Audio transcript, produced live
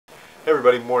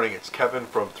Everybody, morning. It's Kevin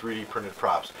from 3D Printed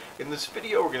Props. In this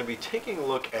video, we're going to be taking a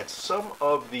look at some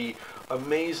of the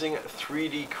amazing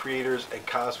 3D creators and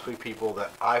cosplay people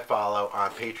that I follow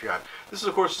on Patreon. This is,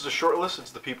 of course, is a short list.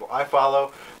 It's the people I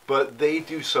follow, but they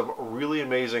do some really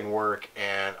amazing work,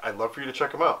 and I'd love for you to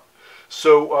check them out.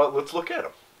 So let's look at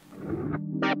them.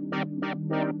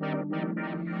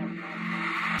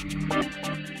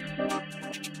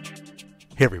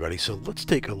 Hey everybody, so let's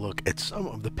take a look at some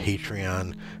of the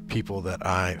Patreon people that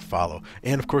I follow.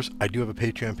 And of course, I do have a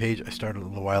Patreon page. I started a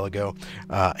little while ago.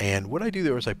 And what I do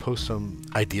there is I post some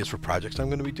ideas for projects I'm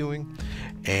going to be doing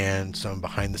and some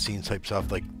behind the scenes type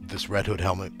stuff, like this Red Hood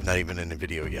helmet, not even in a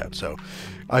video yet. So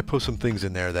I post some things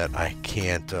in there that I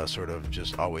can't sort of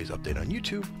just always update on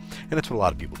YouTube. And that's what a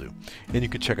lot of people do. And you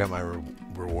can check out my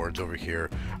rewards over here.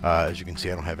 As you can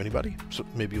see, I don't have anybody, so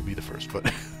maybe you'll be the first.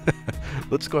 But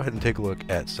let's go ahead and take a look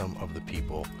at some of the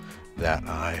people that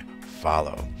I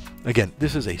follow. Again,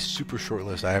 this is a super short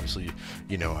list. I obviously,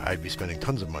 I'd be spending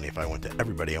tons of money if I went to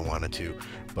everybody I wanted to,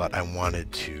 but I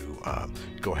wanted to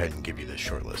go ahead and give you this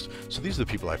short list. So these are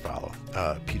the people I follow.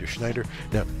 Peter Schneider.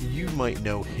 Now, you might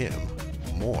know him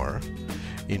more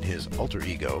in his alter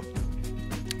ego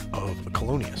of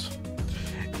Colonius.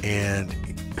 And,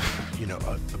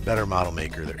 a better model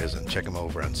maker there isn't. Check him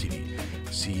over on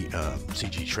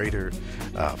CG Trader,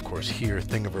 of course here,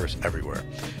 Thingiverse, everywhere.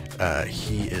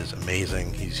 He is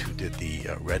amazing. He's who did the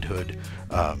Red Hood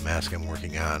mask I'm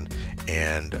working on,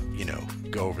 and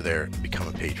go over there and become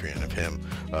a patron of him,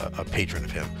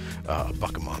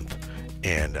 $1 a month,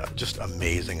 and just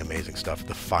amazing stuff.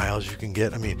 The files you can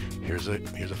get. I mean, here's a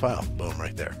file, boom,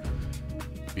 right there.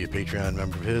 Be a Patreon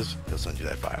member of his, he'll send you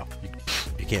that file.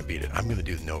 You can't beat it. I'm going to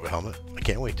do the Nova helmet. I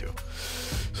can't wait to.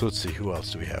 So let's see, who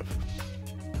else do we have?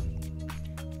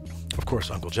 Of course,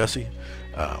 Uncle Jesse,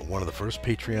 one of the first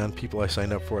Patreon people I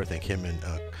signed up for. I think him and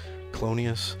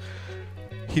Colonius.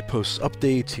 He posts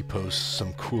updates. He posts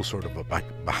some cool sort of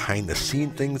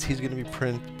behind-the-scene things he's going to be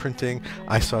printing.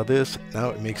 I saw this. Now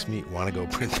it makes me want to go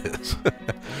print this.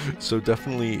 So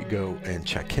definitely go and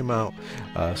check him out.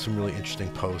 Some really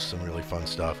interesting posts, some really fun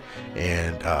stuff.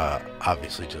 And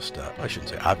obviously I shouldn't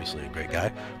say obviously a great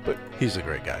guy, but he's a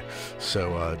great guy.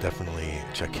 So definitely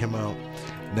check him out.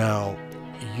 Now,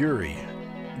 Yuri,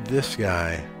 this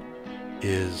guy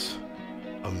is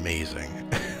amazing.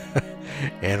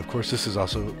 And of course, this is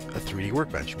also a 3D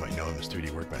workbench. You might know him as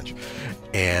 3D Workbench.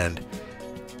 And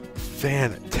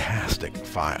fantastic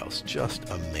files, just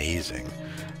amazing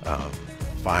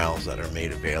files that are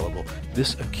made available.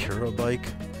 This Acura bike,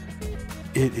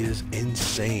 it is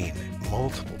insane.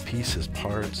 Multiple pieces,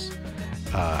 parts,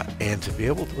 and to be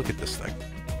able to look at this thing,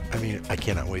 I mean, I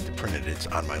cannot wait to print it. It's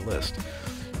on my list.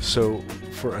 So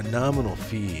for a nominal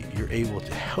fee, you're able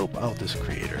to help out this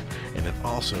creator and then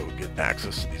also get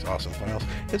access to these awesome files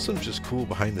and some just cool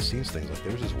behind the scenes things, like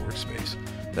there's his workspace.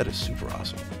 That is super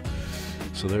awesome.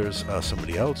 So there's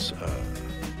somebody else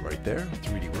right there,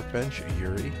 3D Workbench,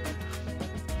 Yuri.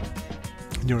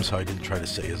 Notice how I didn't try to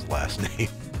say his last name.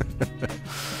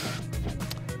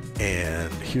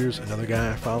 And here's another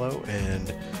guy I follow,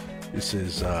 and this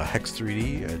is Hex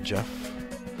 3D, Jeff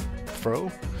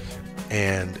Fro.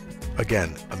 And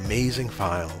again, amazing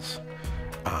files,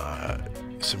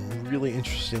 some really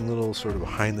interesting little sort of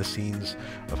behind the scenes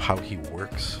of how he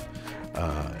works,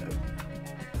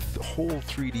 the whole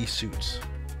 3D suits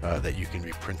that you can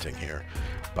be printing here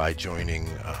by joining,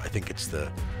 I think it's the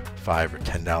 $5 or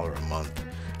 $10 a month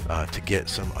to get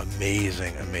some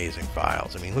amazing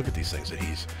files. I mean, look at these things that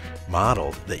he's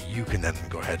modeled that you can then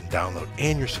go ahead and download,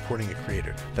 and you're supporting a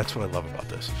creator. That's what I love about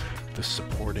this. The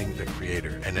supporting the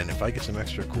creator. And then if I get some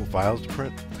extra cool files to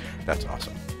print, that's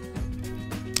awesome.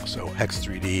 So Hex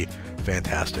 3D,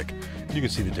 fantastic. You can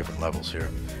see the different levels here.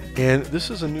 And this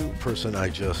is a new person I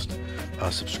just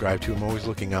subscribed to. I'm always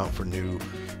looking out for new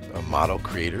model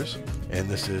creators. And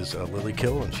this is Lily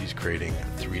Kill, and she's creating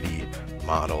 3D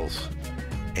models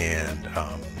and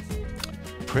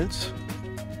prints.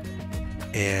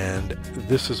 And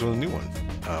this is a new one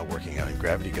working on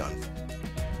Gravity Gun,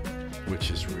 which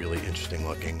is really interesting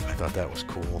looking. I thought that was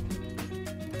cool.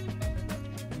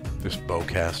 This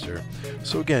bowcaster.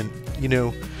 So again,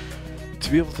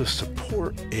 to be able to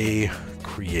support a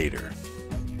creator,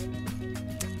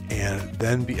 and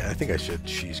then I think I said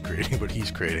she's creating, but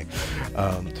he's creating,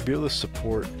 to be able to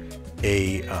support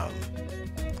a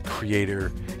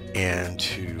creator and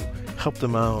to help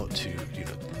them out to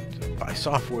buy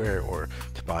software or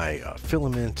to buy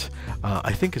filament.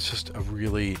 I think it's just a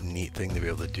really neat thing to be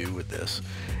able to do with this.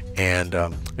 And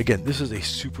again, this is a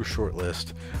super short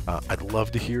list. I'd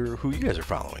love to hear who you guys are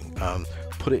following.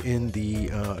 Put it in the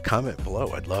comment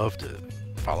below. I'd love to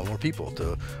follow more people,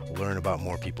 to learn about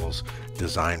more people's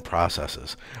design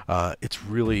processes. It's a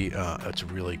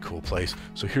really cool place.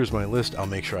 So here's my list. I'll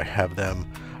make sure I have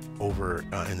them over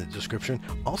in the description.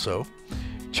 Also,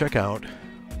 check out,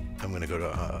 I'm going to go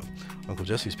to Uncle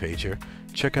Jesse's page here.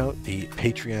 Check out the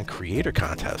Patreon creator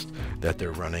contest that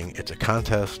they're running. It's a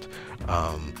contest.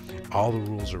 All the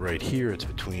rules are right here. It's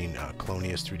between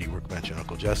Colonius 3D Workbench and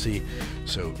Uncle Jesse.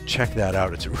 So check that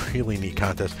out. It's a really neat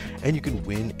contest, and you can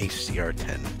win a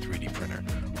CR10 3D printer.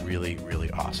 Really,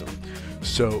 really awesome.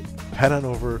 So head on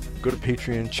over, go to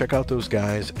Patreon, check out those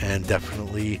guys, and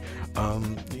definitely,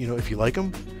 if you like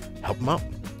them, help them out.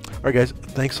 Alright guys,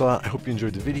 thanks a lot. I hope you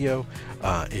enjoyed the video.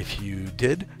 If you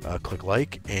did, click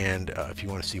like, and if you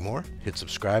want to see more, hit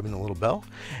subscribe and the little bell.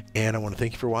 And I want to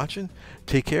thank you for watching.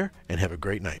 Take care and have a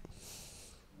great night.